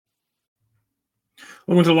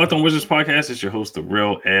Welcome to the Locked On Wizards podcast. It's your host, the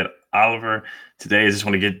real Ed Oliver. Today, I just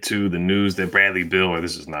want to get to the news that Bradley Beal, or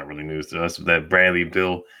this is not really news to us, that Bradley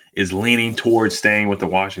Beal is leaning towards staying with the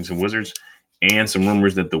Washington Wizards, and some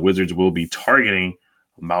rumors that the Wizards will be targeting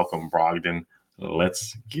Malcolm Brogdon.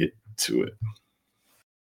 Let's get to it.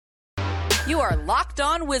 You are Locked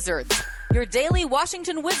On Wizards, your daily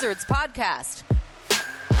Washington Wizards podcast.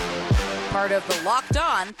 Part of the Locked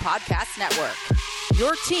On Podcast Network,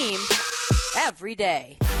 your team every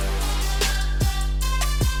day.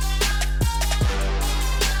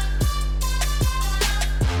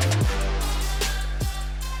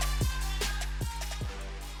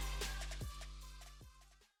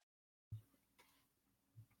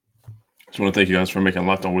 Just want to thank you guys for making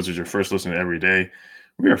Locked On Wizards your first listen every day.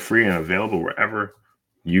 We are free and available wherever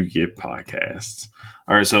you get podcasts.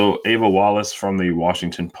 All right, so Ava Wallace from the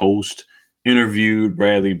Washington Post interviewed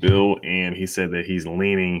Bradley Beal, and he said that he's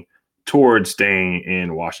leaning towards staying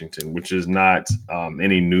in Washington, which is not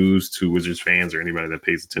any news to Wizards fans or anybody that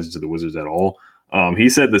pays attention to the Wizards at all. He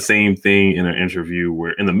said the same thing in an interview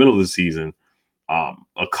where in the middle of the season, a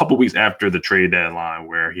couple weeks after the trade deadline,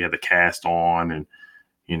 where he had the cast on and,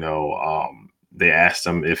 they asked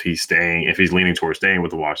him if he's leaning towards staying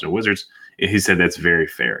with the Washington Wizards. And he said that's very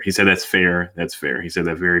fair. He said that's fair. That's fair. He said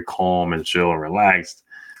that very calm and chill and relaxed,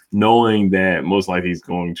 knowing that most likely he's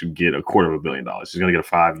going to get $250 million. He's going to get a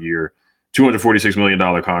 5-year, $246 million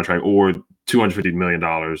contract or $250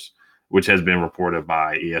 million, which has been reported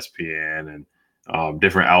by ESPN and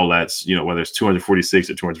different outlets, whether it's 246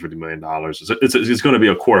 or $250 million. It's going to be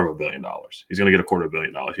 $250 million. He's going to get $250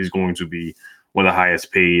 million. He's going to be one of the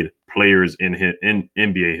highest paid players in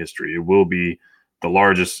NBA history. It will be the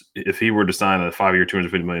largest. If he were to sign a 5-year,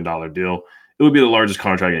 $250 million deal, it would be the largest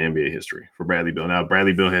contract in NBA history for Bradley Beal. Now,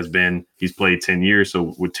 Bradley Beal he's played 10 years.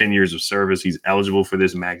 So with 10 years of service, he's eligible for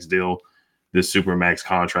this max deal, this super max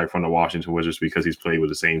contract from the Washington Wizards, because he's played with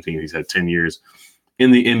the same team. He's had 10 years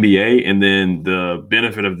in the NBA. And then the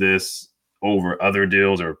benefit of this over other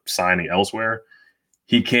deals or signing elsewhere,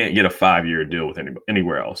 he can't get a 5-year deal with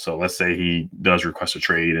anywhere else. So let's say he does request a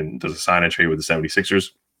trade and does a sign and trade with the 76ers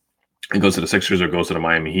and goes to the Sixers or goes to the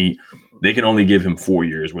Miami Heat. They can only give him 4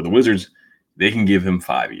 years, where the Wizards, they can give him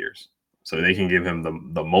 5 years. So they can give him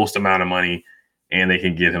the most amount of money and they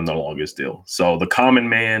can give him the longest deal. So the common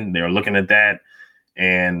man, they're looking at that,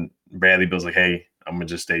 and Bradley Beal's like, hey, I'm going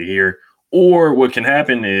to just stay here. Or what can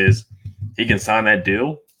happen is he can sign that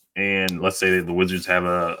deal, and let's say that the Wizards have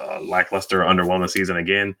a lackluster, underwhelming season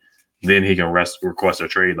again, then he can request a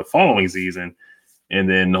trade the following season, and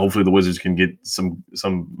then hopefully the Wizards can get some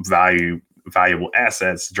valuable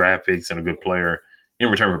assets, draft picks, and a good player in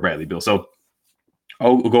return for Bradley Beal. So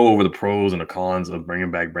I'll go over the pros and the cons of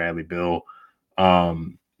bringing back Bradley Beal.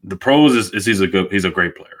 The pros is he's a great player.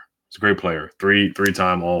 He's a great player.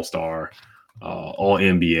 Three-time All-Star, All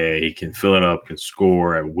NBA. He can fill it up, can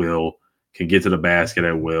score at will, can get to the basket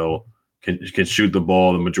at will, can shoot the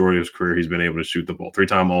ball. The majority of his career, he's been able to shoot the ball.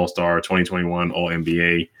 3-time All-Star, 2021 All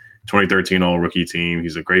NBA, 2013 All Rookie Team.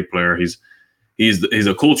 He's a great player. He's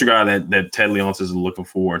a culture guy that Ted Leonsis is looking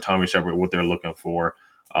for, and Tommy Shepard, what they're looking for.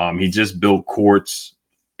 He just built courts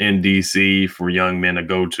in DC for young men to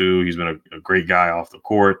go to. He's been a great guy off the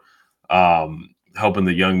court, helping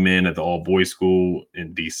the young men at the all-boys school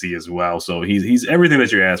in DC as well. So he's everything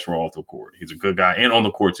that you ask for off the court. He's a good guy, and on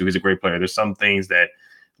the court too. He's a great player. There's some things that,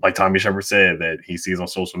 like Tommy Shepard said, that he sees on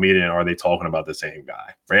social media, and are they talking about the same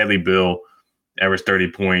guy? Bradley Beal averaged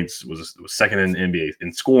 30 points, was second in the NBA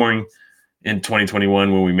in scoring in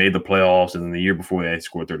 2021 when we made the playoffs, and then the year before they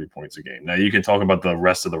scored 30 points a game. Now you can talk about the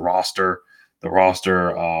rest of the roster. The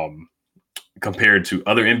roster compared to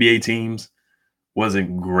other NBA teams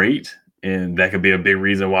wasn't great, and that could be a big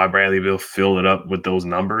reason why Bradley Beal filled it up with those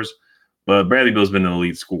numbers. But Bradley Beal's been an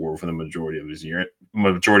elite scorer for the majority of his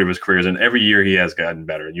careers, and every year he has gotten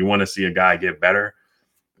better. You want to see a guy get better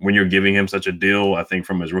when you're giving him such a deal. I think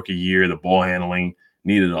from his rookie year, the ball handling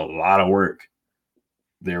needed a lot of work.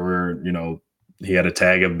 There were, he had a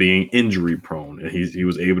tag of being injury prone, and he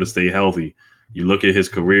was able to stay healthy. You look at his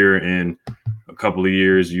career in a couple of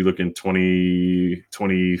years, you look in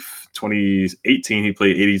 2018, he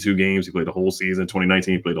played 82 games. He played the whole season.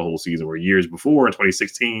 2019, he played the whole season, where years before in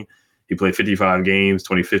 2016, he played 55 games.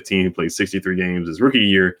 2015, he played 63 games. His rookie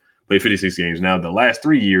year, played 56 games. Now, the last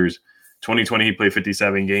 3 years, 2020, he played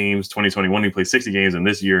 57 games. 2021, he played 60 games. And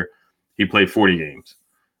this year, he played 40 games.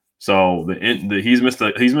 So he's missed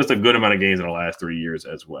a good amount of games in the last 3 years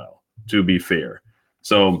as well, to be fair.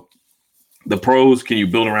 So the pros, can you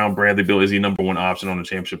build around Bradley Beal? Is he number one option on the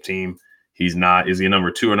championship team? He's not. Is he a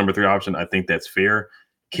number 2 or number 3 option? I think that's fair.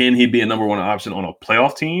 Can he be a number 1 option on a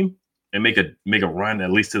playoff team? and make a run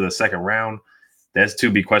at least to the second round, that's to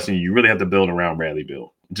be questioned. You really have to build around Bradley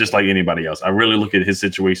Beal, just like anybody else. I really look at his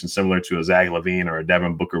situation similar to a Zach LaVine or a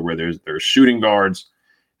Devin Booker, where there's shooting guards.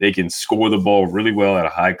 They can score the ball really well at a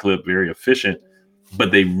high clip, very efficient,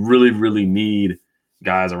 but they really, really need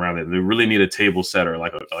guys around it. They really need a table setter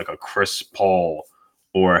like a Chris Paul,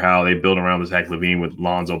 or how they build around Zach LaVine with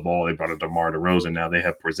Lonzo Ball. They brought a DeMar DeRozan. Now they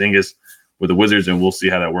have Porzingis with the Wizards, and we'll see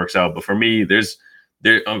how that works out. But for me,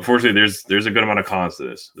 unfortunately, there's a good amount of cons to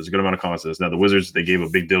this. There's a good amount of cons to this. Now, the Wizards, they gave a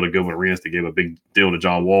big deal to Gilbert Arenas. They gave a big deal to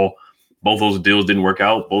John Wall. Both those deals didn't work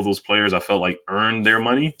out. Both those players, I felt like, earned their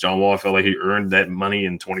money. John Wall, I felt like he earned that money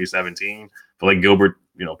in 2017. I feel like Gilbert,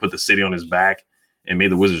 put the city on his back and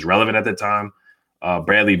made the Wizards relevant at that time.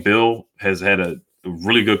 Bradley Beal has had a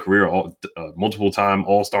really good career, multiple-time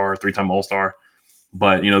All-Star, 3-time All-Star.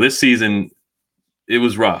 But, this season, it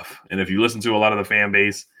was rough. And if you listen to a lot of the fan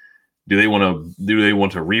base, do they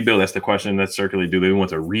want to rebuild? That's the question that's circulating. Do they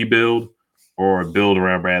want to rebuild or build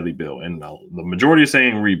around Bradley Beal? And the majority is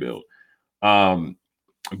saying rebuild.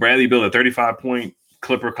 Bradley Beal, a 35-point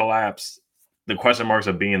Clipper collapse. The question marks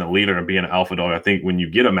of being a leader and being an alpha dog. I think when you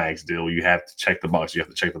get a max deal, you have to check the box. You have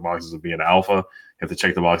to check the boxes of being an alpha. You have to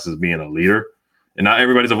check the boxes of being a leader. And not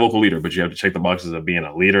everybody's a vocal leader, but you have to check the boxes of being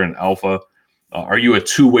a leader and alpha. Are you a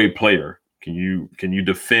two-way player? Can you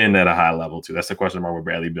defend at a high level too? That's the question mark with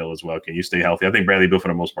Bradley Beal as well. Can you stay healthy? I think Bradley Beal, for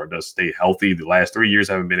the most part, does stay healthy. The last 3 years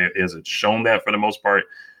hasn't shown that for the most part,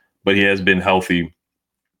 but he has been healthy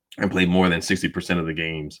and played more than 60% of the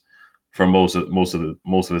games for most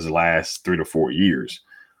of his last 3 to 4 years.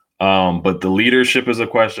 But the leadership is a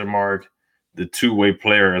question mark. The two-way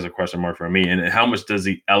player is a question mark for me. And how much does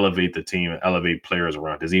he elevate the team and elevate players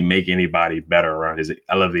around? Does he make anybody better around? Does he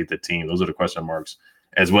elevate the team? Those are the question marks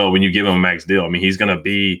as well when you give him a max deal. I mean, he's going to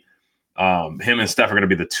be him and Steph are going to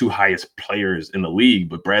be the two highest players in the league.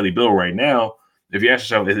 But Bradley Beal right now, if you ask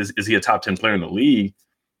yourself, is he a top 10 player in the league?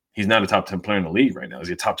 He's not a top 10 player in the league right now. Is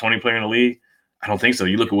he a top 20 player in the league? I don't think so.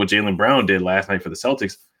 You look at what Jaylen Brown did last night for the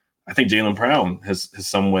Celtics. I think Jaylen Brown has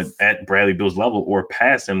somewhat at Bradley Beal's level or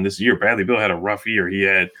past him this year. Bradley Beal had a rough year. He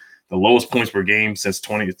had the lowest points per game since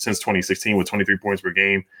 2016 with 23 points per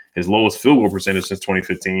game. His lowest field goal percentage since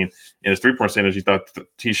 2015. And his three-point percentage,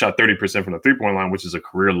 he shot 30% from the three-point line, which is a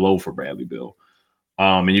career low for Bradley Beal.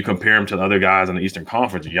 And you compare him to the other guys in the Eastern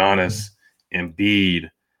Conference, Giannis, Embiid,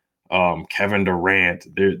 Kevin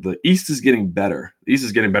Durant. The East is getting better. The East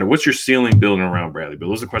is getting better. What's your ceiling building around Bradley Beal?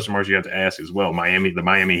 Those are question marks you have to ask as well. The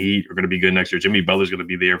Miami Heat are going to be good next year. Jimmy Butler's going to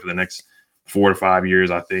be there for the next 4 to 5 years.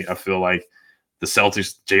 I feel like the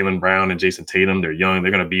Celtics, Jaylen Brown and Jason Tatum, they're young.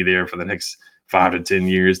 They're going to be there for the next 5 to 10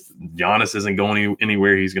 years. Giannis isn't going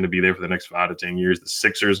anywhere. He's going to be there for the next 5 to 10 years. The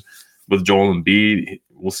Sixers with Joel Embiid,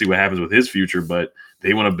 we'll see what happens with his future, but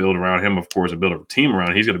they want to build around him, of course, and build a team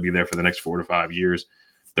around him. He's going to be there for the next 4 to 5 years.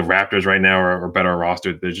 The Raptors right now are better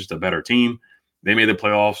rostered. They're just a better team. They made the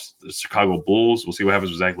playoffs. The Chicago Bulls, we'll see what happens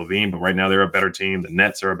with Zach LaVine, but right now they're a better team. The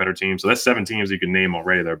Nets are a better team. So that's 7 teams you can name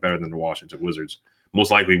already that are better than the Washington Wizards.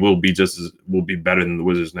 Most likely will be better than the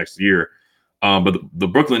Wizards next year. But the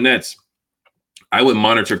Brooklyn Nets, I would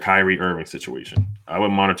monitor Kyrie Irving's situation.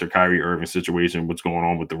 What's going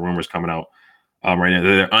on with the rumors coming out right now.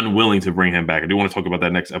 They're unwilling to bring him back. I do want to talk about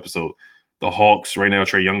that next episode. The Hawks right now,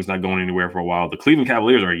 Trae Young's not going anywhere for a while. The Cleveland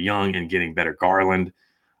Cavaliers are young and getting better. Garland,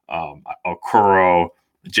 Okoro,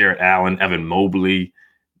 Jarrett Allen, Evan Mobley.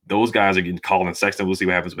 Those guys are getting Colin Sexton. We'll see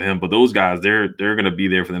what happens with him. But those guys, they're going to be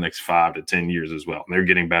there for the next 5 to 10 years as well. They're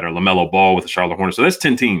getting better. LaMelo Ball with the Charlotte Hornets. So that's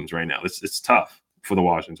 10 teams right now. It's tough for the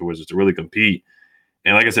Washington Wizards to really compete.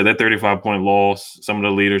 And like I said, that 35-point loss, some of the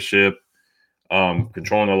leadership,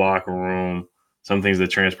 controlling the locker room, some things that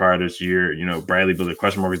transpired this year, Bradley Beal, the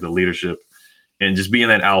question mark is the leadership and just being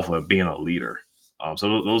that alpha, being a leader.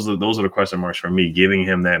 So those are the question marks for me, giving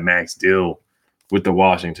him that max deal with the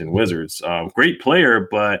Washington Wizards. Great player,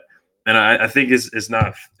 but I think I'm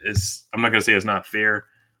not going to say it's not fair,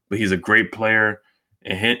 but he's a great player.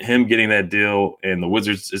 And him getting that deal and the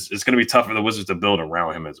Wizards, it's going to be tough for the Wizards to build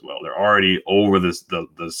around him as well. They're already over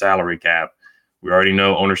the salary cap. We already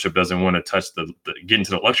know ownership doesn't want to touch get into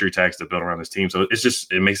the luxury tax to build around this team. So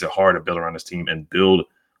it makes it hard to build around this team and build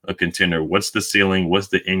a contender. What's the ceiling? What's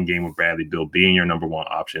the end game of Bradley Beal being your number one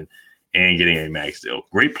option and getting a max deal?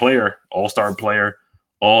 Great player, all-star player,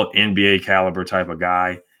 all NBA caliber type of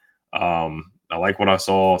guy. I like what I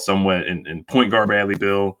saw somewhat in point guard Bradley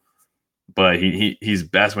Beal, but he's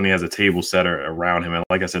best when he has a table setter around him. And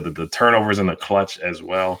like I said, the turnovers in the clutch as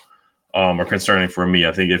well are concerning for me.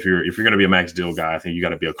 I think if you're going to be a max deal guy, I think you got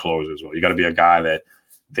to be a closer as well. You got to be a guy that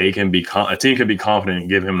a team can be confident and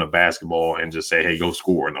give him the basketball and just say, hey, go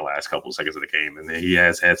score in the last couple of seconds of the game. And then he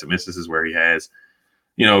has had some instances where he has,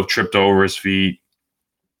 tripped over his feet,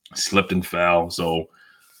 slipped and fell. So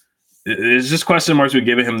it's just question marks with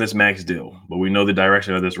giving him this max deal. But we know the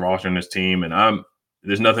direction of this roster and this team, and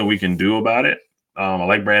there's nothing we can do about it. I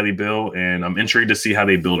like Bradley Beal, and I'm intrigued to see how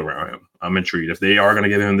they build around him. I'm intrigued. If they are going to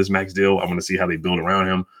give him this max deal, I want to see how they build around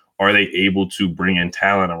him. Are they able to bring in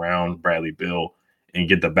talent around Bradley Beal and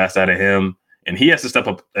get the best out of him? And he has to step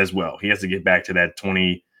up as well. He has to get back to that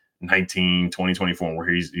 2019, 2020 form where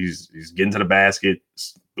he's getting to the basket,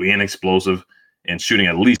 being explosive, and shooting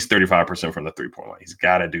at least 35% from the three-point line. He's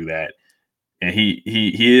got to do that. And he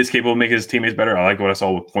is capable of making his teammates better. I like what I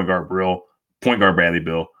saw with point guard Bradley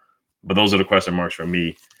Beal. But those are the question marks for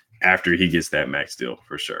me after he gets that max deal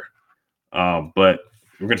for sure. But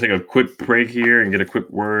we're going to take a quick break here and get a quick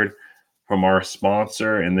word from our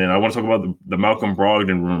sponsor. And then I want to talk about the Malcolm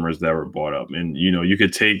Brogdon rumors that were brought up. And, you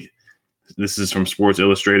could take – this is from Sports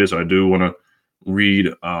Illustrated, so I do want to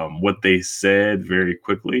read what they said very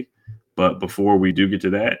quickly. But before we do get to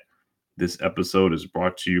that, this episode is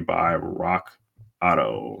brought to you by Rock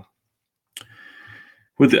Auto.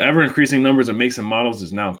 With the ever-increasing numbers of makes and models,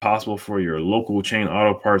 it's now possible for your local chain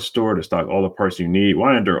auto parts store to stock all the parts you need.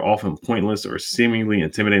 Why endure often pointless or seemingly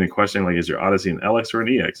intimidating questions like, is your Odyssey an LX or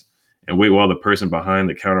an EX? And wait while the person behind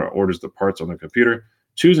the counter orders the parts on their computer.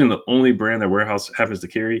 Choosing the only brand that warehouse happens to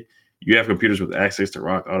carry, you have computers with access to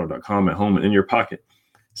rockauto.com at home and in your pocket.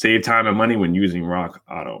 Save time and money when using Rock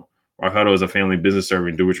Auto. Rock Auto is a family business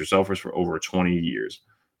serving do-it-yourselfers for over 20 years.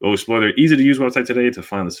 Go explore their easy-to-use website today to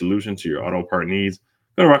find the solution to your auto part needs.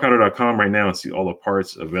 Go to rockauto.com right now and see all the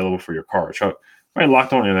parts available for your car or truck. Right,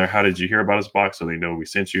 locked on in there. How did you hear about us box so they know we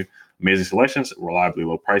sent you? Amazing selections, reliably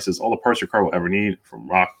low prices, all the parts your car will ever need from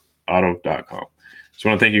rockauto.com. Just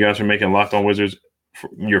want to thank you guys for making Locked On Wizards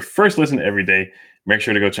your first listen every day. Make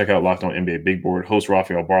sure to go check out Locked On NBA Big Board. Host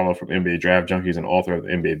Rafael Barlow from NBA Draft Junkies and author of the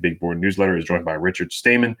NBA Big Board newsletter is joined by Richard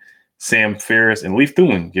Stamen, Sam Ferris, and Leif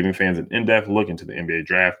Thulin, giving fans an in-depth look into the NBA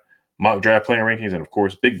draft, mock draft player rankings, and, of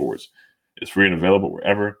course, big boards. It's free and available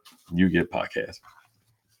wherever you get podcasts.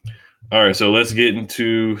 All right, so let's get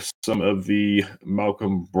into some of the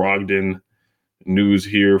Malcolm Brogdon news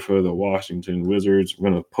here for the Washington Wizards. We're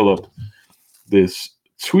going to pull up this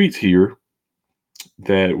tweet here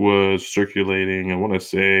that was circulating, I want to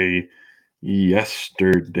say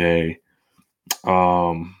yesterday,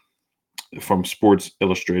 from Sports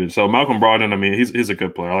Illustrated. So Malcolm Brogdon, I mean, he's a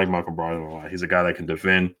good player. I like Malcolm Brogdon a lot. He's a guy that can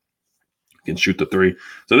defend, can shoot the three.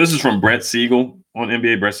 So this is from Brett Siegel on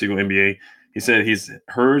NBA, Brett Siegel, NBA. He said he's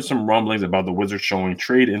heard some rumblings about the Wizards showing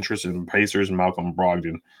trade interest in Pacers Malcolm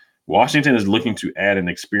Brogdon. Washington is looking to add an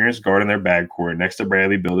experienced guard in their backcourt next to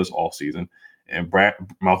Bradley Beal this offseason, and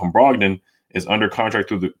Malcolm Brogdon is under contract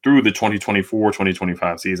through the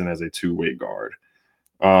 2024-2025 season as a two-way guard.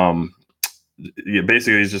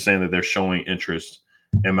 Basically, he's just saying that they're showing interest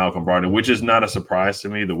in Malcolm Brogdon, which is not a surprise to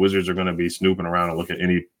me. The Wizards are going to be snooping around and looking at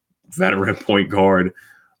any veteran point guard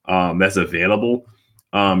that's available.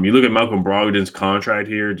 You look at Malcolm Brogdon's contract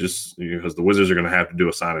here, just because the Wizards are going to have to do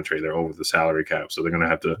a sign and trade. They're over the salary cap, so they're going to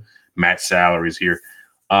have to match salaries here.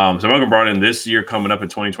 So Malcolm Brogdon this year coming up in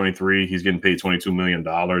 2023, he's getting paid $22 million,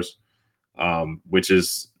 which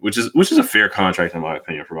is a fair contract in my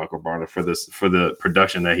opinion for Malcolm Brogdon for the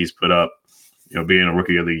production that he's put up. Being a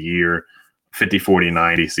rookie of the year, 50, 40,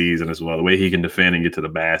 90 season as well. The way he can defend and get to the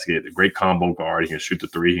basket, a great combo guard. He can shoot the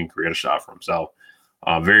three. He can create a shot for himself.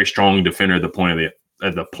 Very strong defender at the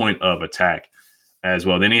point of attack as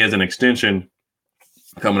well. Then he has an extension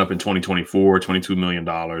coming up in 2024, $22 million,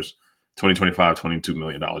 2025, $22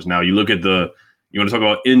 million. Now you look at you want to talk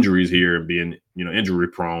about injuries here, being, injury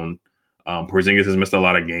prone. Porzingis has missed a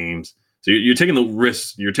lot of games. So you're taking the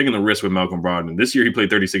risk. You're taking the risk with Malcolm Brogdon. This year he played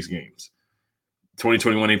 36 games.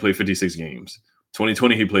 2021 he played 56 games.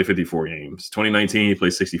 2020 he played 54 games. 2019 he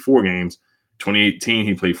played 64 games. 2018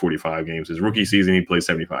 he played 45 games. His rookie season he played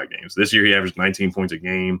 75 games. This year he averaged 19 points a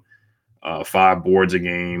game, 5 boards a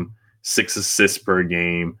game, 6 assists per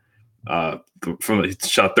game. He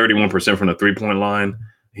shot 31% from the three-point line.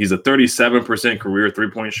 He's a 37% career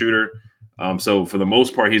three-point shooter. So for the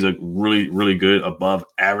most part, he's a really, really good above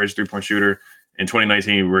average three-point shooter. In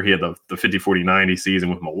 2019, where he had the 50-40-90 season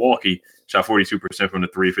with Milwaukee, shot 42% from the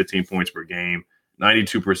three, 15 points per game,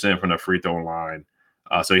 92% from the free throw line.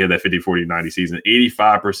 So he had that 50-40-90 season.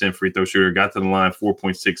 85% free throw shooter, got to the line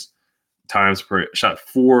 4.6 times per shot,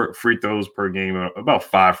 4 free throws per game, about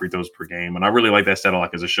 5 free throws per game. And I really like that stat a lot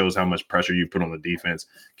because it shows how much pressure you put on the defense.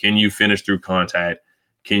 Can you finish through contact?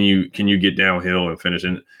 can you get downhill and finish?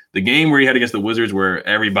 And the game where he had against the Wizards, where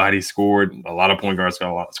everybody scored a lot of point guards,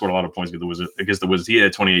 scored a lot of points against the Wizards, he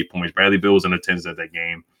had 28 points. Bradley Beal was in attendance at that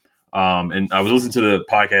game. And I was listening to the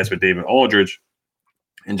podcast with David Aldridge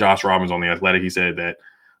and Josh Robbins on The Athletic. He said that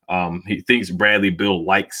he thinks Bradley Beal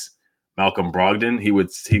likes Malcolm Brogdon.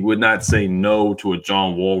 He would not say no to a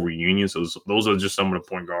John Wall reunion. So those are just some of the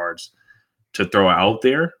point guards to throw out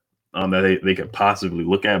there that they could possibly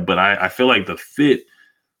look at. But I feel like the fit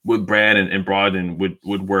with Brad and Brogdon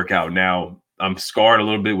would work out. Now, I'm scarred a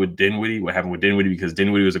little bit with Dinwiddie, what happened with Dinwiddie, because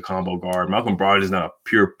Dinwiddie was a combo guard. Malcolm Brogdon is not a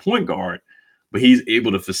pure point guard, but he's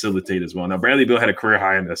able to facilitate as well. Now, Bradley Beal had a career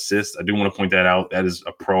high in assists. I do want to point that out. That is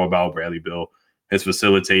a pro about Bradley Beal. His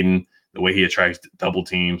facilitating, the way he attracts double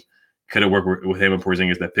teams. Could have worked with him and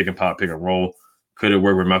Porzingis, that pick and pop, pick and roll. Could have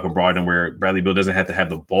worked with Malcolm Brogdon, where Bradley Beal doesn't have to have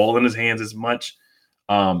the ball in his hands as much.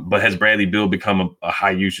 But has Bradley Beal become a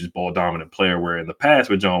high usage ball dominant player, where in the past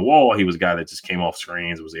with John Wall, he was a guy that just came off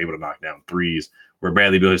screens, was able to knock down threes, where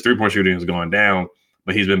Bradley Beal, his 3-point shooting has gone down,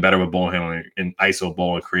 but he's been better with ball handling and ISO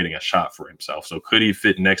ball and creating a shot for himself. So could he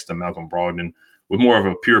fit next to Malcolm Brogdon with more of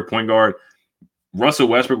a pure point guard? Russell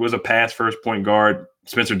Westbrook was a pass first point guard.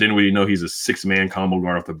 Spencer Dinwiddie, he's a 6-man combo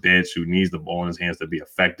guard off the bench who needs the ball in his hands to be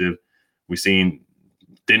effective. We've seen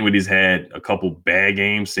Dinwiddie's had a couple bad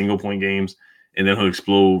games, single point games, and then he'll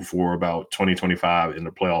explode for about 2025 in the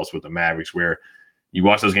playoffs with the Mavericks, where you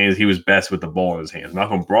watch those games, he was best with the ball in his hands.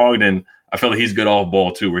 Malcolm Brogdon, I feel like he's good off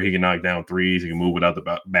ball too, where he can knock down threes, he can move without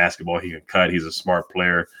the basketball, he can cut, he's a smart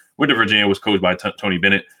player. Went to Virginia, was coached by Tony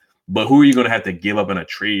Bennett. But who are you going to have to give up in a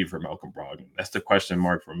trade for Malcolm Brogdon? That's the question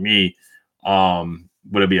mark for me.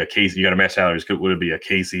 Would it be a case? You got to match salaries. Would it be a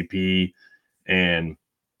KCP and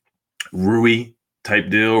Rui type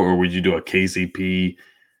deal, or would you do a KCP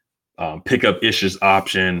pick up Ish's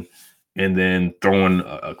option and then throwing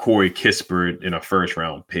a Corey Kispert in a first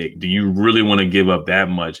round pick? Do you really want to give up that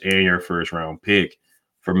much and your first round pick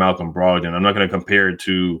for Malcolm Brogdon? I'm not going to compare it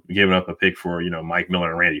to giving up a pick for Mike Miller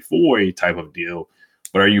and Randy Foye type of deal.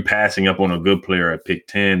 But are you passing up on a good player at pick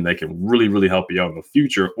 10 that can really, really help you out in the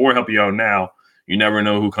future or help you out now? You never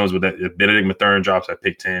know who comes with that. If Benedict Mathurin drops at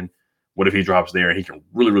pick 10, what if he drops there? He can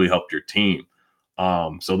really, really help your team.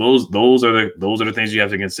 So those are the things you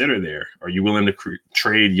have to consider there. Are you willing to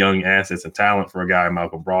trade young assets and talent for a guy,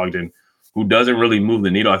 Malcolm Brogdon, who doesn't really move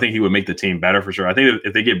the needle? I think he would make the team better for sure. I think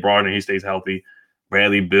if they get Brogdon, he stays healthy.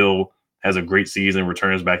 Bradley Beal has a great season,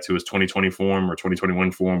 returns back to his 2020 form or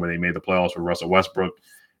 2021 form where they made the playoffs with Russell Westbrook,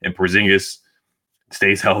 and Porzingis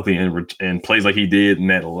stays healthy and plays like he did in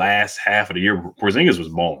that last half of the year. Porzingis was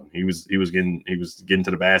balling. He was getting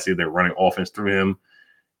to the basket. They're running offense through him,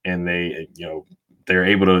 and they're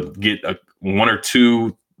able to get a 1 or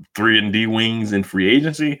 2 3-and-D wings in free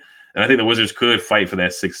agency. And I think the Wizards could fight for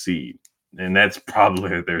that 6th seed, and that's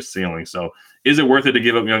probably their ceiling. So is it worth it to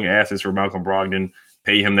give up young assets for Malcolm Brogdon?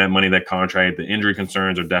 Pay him that money, that contract. The injury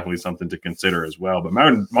concerns are definitely something to consider as well. But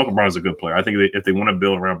Malcolm Brogdon is a good player. I think if they want to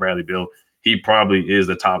build around Bradley Beal, he probably is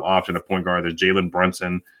the top option at point guard. There's Jalen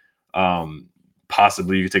Brunson.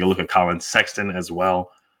 Possibly you could take a look at Colin Sexton as well.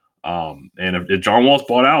 And if John Wall's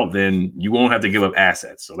bought out, then you won't have to give up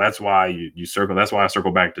assets. So that's why you circle. That's why I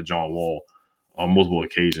circle back to John Wall on multiple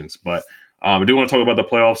occasions. But I do want to talk about the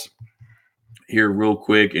playoffs here real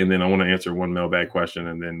quick, and then I want to answer one mailbag question,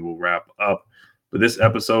 and then we'll wrap up. But this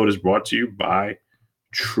episode is brought to you by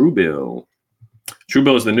Truebill.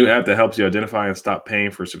 Truebill is the new app that helps you identify and stop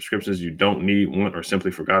paying for subscriptions you don't need, want, or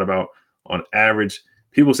simply forgot about. On average,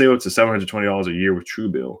 people save up to $720 a year with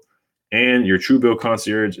Truebill. And your Truebill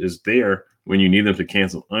concierge is there when you need them to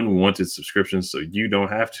cancel unwanted subscriptions so you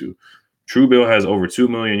don't have to. Truebill has over 2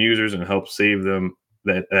 million users and helps save them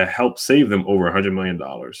over $100 million.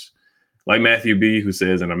 Like Matthew B., who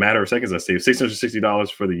says, in a matter of seconds, I saved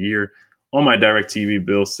 $660 for the year on my DirecTV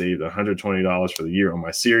bill, saved $120 for the year on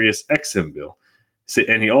my Sirius XM bill.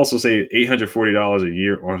 And he also saved $840 a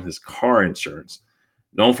year on his car insurance.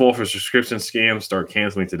 Don't fall for subscription scams. Start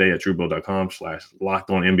canceling today at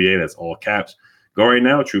truebill.com/LockedOnNBA. That's all caps. Go right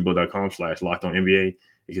now, truebill.com/LockedOnNBA.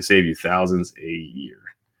 It can save you thousands a year.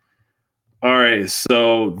 All right,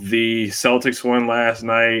 so the Celtics won last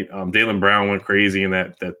night. Jaylen Brown went crazy in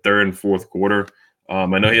that third and fourth quarter. I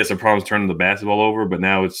know he had some problems turning the basketball over, but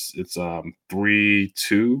now it's 3-2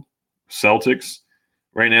 Celtics.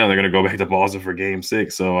 Right now, they're going to go back to Boston for Game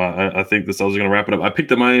 6. So I think the Celtics are going to wrap it up. I picked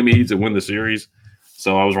the Miami Heat to win the series,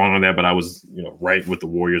 so I was wrong on that, but I was right with the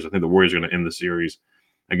Warriors. I think the Warriors are going to end the series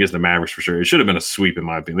against the Mavericks for sure. It should have been a sweep, in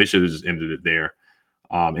my opinion. They should have just ended it there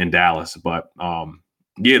in Dallas. But,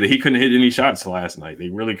 the Heat couldn't hit any shots last night. They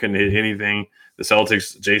really couldn't hit anything. The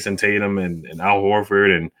Celtics, Jason Tatum and Al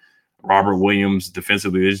Horford and Robert Williams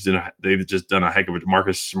defensively, they've just done a heck of a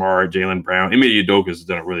Marcus Smart, Jaylen Brown. Ime Udoka has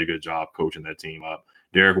done a really good job coaching that team up.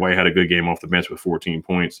 Derek White had a good game off the bench with 14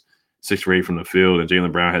 points, 6 for 8 from the field, and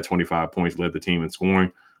Jaylen Brown had 25 points, led the team in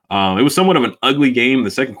scoring. It was somewhat of an ugly game.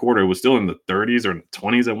 The second quarter was still in the 30s or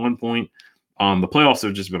 20s at one point. The playoffs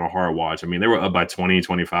have just been a hard watch. I mean, they were up by 20,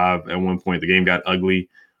 25 at one point. The game got ugly.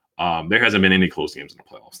 There hasn't been any close games in the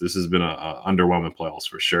playoffs. This has been a underwhelming playoffs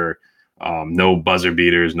for sure. No buzzer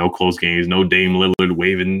beaters, no close games, no Dame Lillard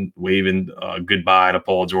waving goodbye to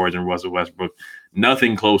Paul George and Russell Westbrook.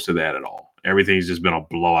 Nothing close to that at all. Everything's just been a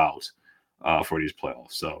blowout for these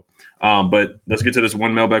playoffs. So, but let's get to this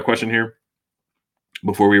one mailbag question here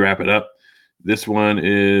before we wrap it up. This one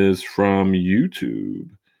is from YouTube.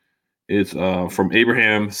 It's from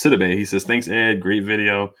Abraham Sidibe. He says, "Thanks, Ed. Great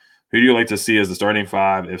video. Who do you like to see as the starting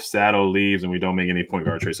five if Sato leaves and we don't make any point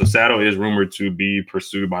guard trades?" So Sato is rumored to be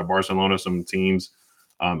pursued by Barcelona, some teams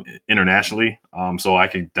internationally. So I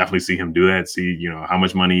could definitely see him do that. See, how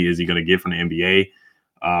much money is he going to get from the NBA?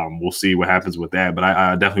 We'll see what happens with that. But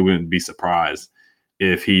I definitely wouldn't be surprised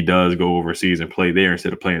if he does go overseas and play there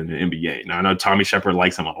instead of playing in the NBA. Now, I know Tommy Shepard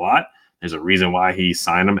likes him a lot. There's a reason why he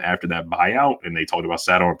signed him after that buyout, and they talked about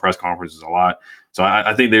Sato in press conferences a lot. So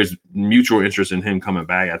I think there's mutual interest in him coming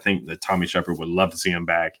back. I think that Tommy Shepard would love to see him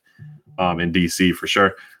back in DC for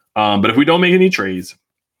sure. But if we don't make any trades,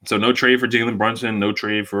 so no trade for Jalen Brunson, no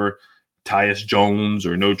trade for Tyus Jones,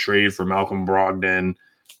 or no trade for Malcolm Brogdon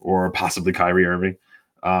or possibly Kyrie Irving,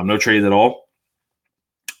 no trades at all.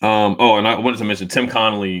 And I wanted to mention Tim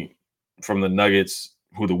Connolly from the Nuggets,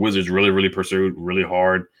 who the Wizards really, really pursued really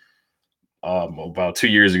hard. About 2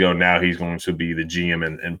 years ago now, he's going to be the GM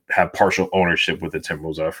and have partial ownership with the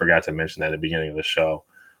Timberwolves. I forgot to mention that at the beginning of the show.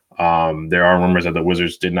 There are rumors that the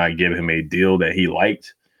Wizards did not give him a deal that he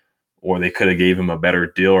liked, or they could have gave him a better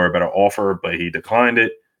deal or a better offer, but he declined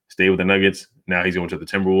it, stayed with the Nuggets. Now he's going to the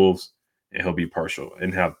Timberwolves, and he'll be partial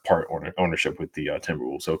and have part ownership with the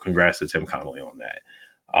Timberwolves. So congrats to Tim Connolly on that.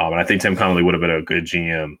 And I think Tim Connolly would have been a good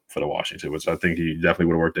GM for the Washington, which I think he definitely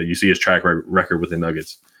would have worked out. You see his track record with the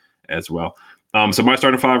Nuggets as well. So my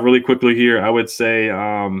starting five really quickly here, I would say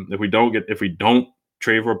if we don't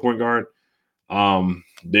trade for a point guard,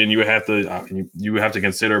 then you would have to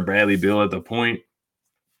consider Bradley Beal at the point.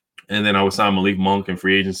 And then I would sign Malik Monk in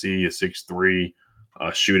free agency, a 6'3",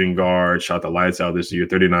 shooting guard, shot the lights out this year,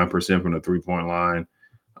 39% from the 3-point line,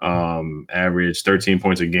 average 13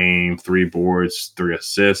 points a game, 3 boards, 3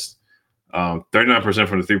 assists. 39%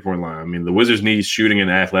 from the 3-point line. I mean, the Wizards need shooting and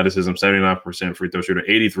athleticism, 79% free throw shooter,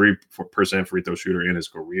 83% free throw shooter in his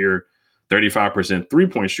career, 35%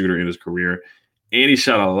 3-point shooter in his career. And he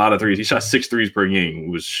shot a lot of threes. He shot 6 threes per game. He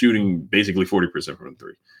was shooting basically 40% from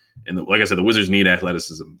 3. And like I said, the Wizards need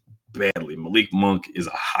athleticism badly. Malik Monk is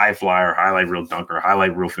a high flyer, highlight reel dunker,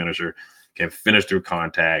 highlight reel finisher, can finish through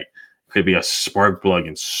contact, could be a spark plug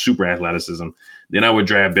and super athleticism. Then I would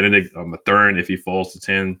draft Benedict Mathurin if he falls to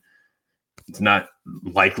 10. It's not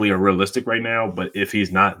likely or realistic right now, but if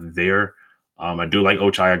he's not there, I do like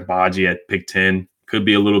Ochai Agbaji at pick 10. Could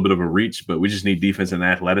be a little bit of a reach, but we just need defense and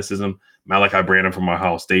athleticism. Malachi Branham from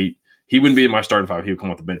Ohio State. He wouldn't be in my starting five. He would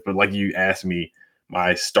come off the bench. But like you asked me,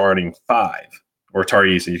 my starting five, or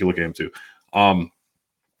Tari Eason, you can look at him too.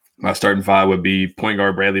 My starting five would be point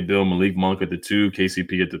guard Bradley Beal, Malik Monk at the 2,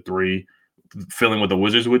 KCP at the 3, filling what the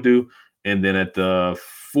Wizards would do. And then at the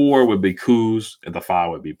 4 would be Kuz, and the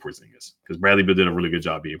 5 would be Porzingis, because Bradley Beal did a really good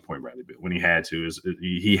job being point Bradley Beal when he had to.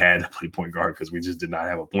 He had to play point guard because we just did not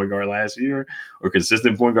have a point guard last year or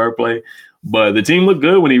consistent point guard play. But the team looked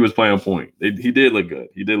good when he was playing point. He did look good.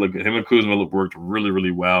 He did look good. Him and Kuzma worked really,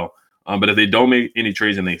 really well. But if they don't make any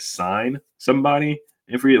trades and they sign somebody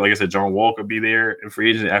in free, like I said, John Wall could be there in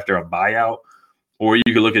free agent after a buyout. Or you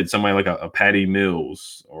could look at somebody like a Patty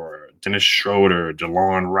Mills or Dennis Schroeder,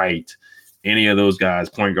 Jalon Wright, any of those guys,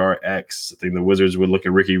 point guard X. I think the Wizards would look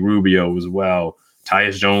at Ricky Rubio as well.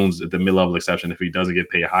 Tyus Jones at the mid-level exception. If he doesn't get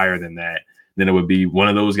paid higher than that, then it would be one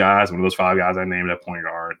of those guys, one of those 5 guys I named at point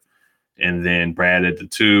guard. And then Brad at the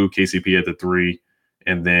 2, KCP at the 3,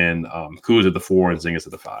 and then Kuz at the 4 and Zingas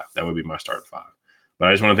at the 5. That would be my starting 5. But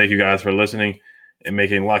I just want to thank you guys for listening and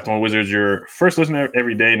making Locked On Wizards your first listen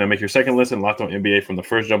every day. Now make your second listen, Locked On NBA, from the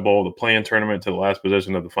first jump ball, the play-in tournament, to the last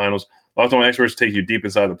possession of the finals. Locked On experts take you deep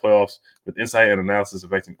inside the playoffs with insight and analysis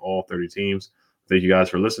affecting all 30 teams. Thank you guys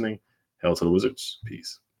for listening. Hail to the Wizards.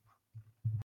 Peace.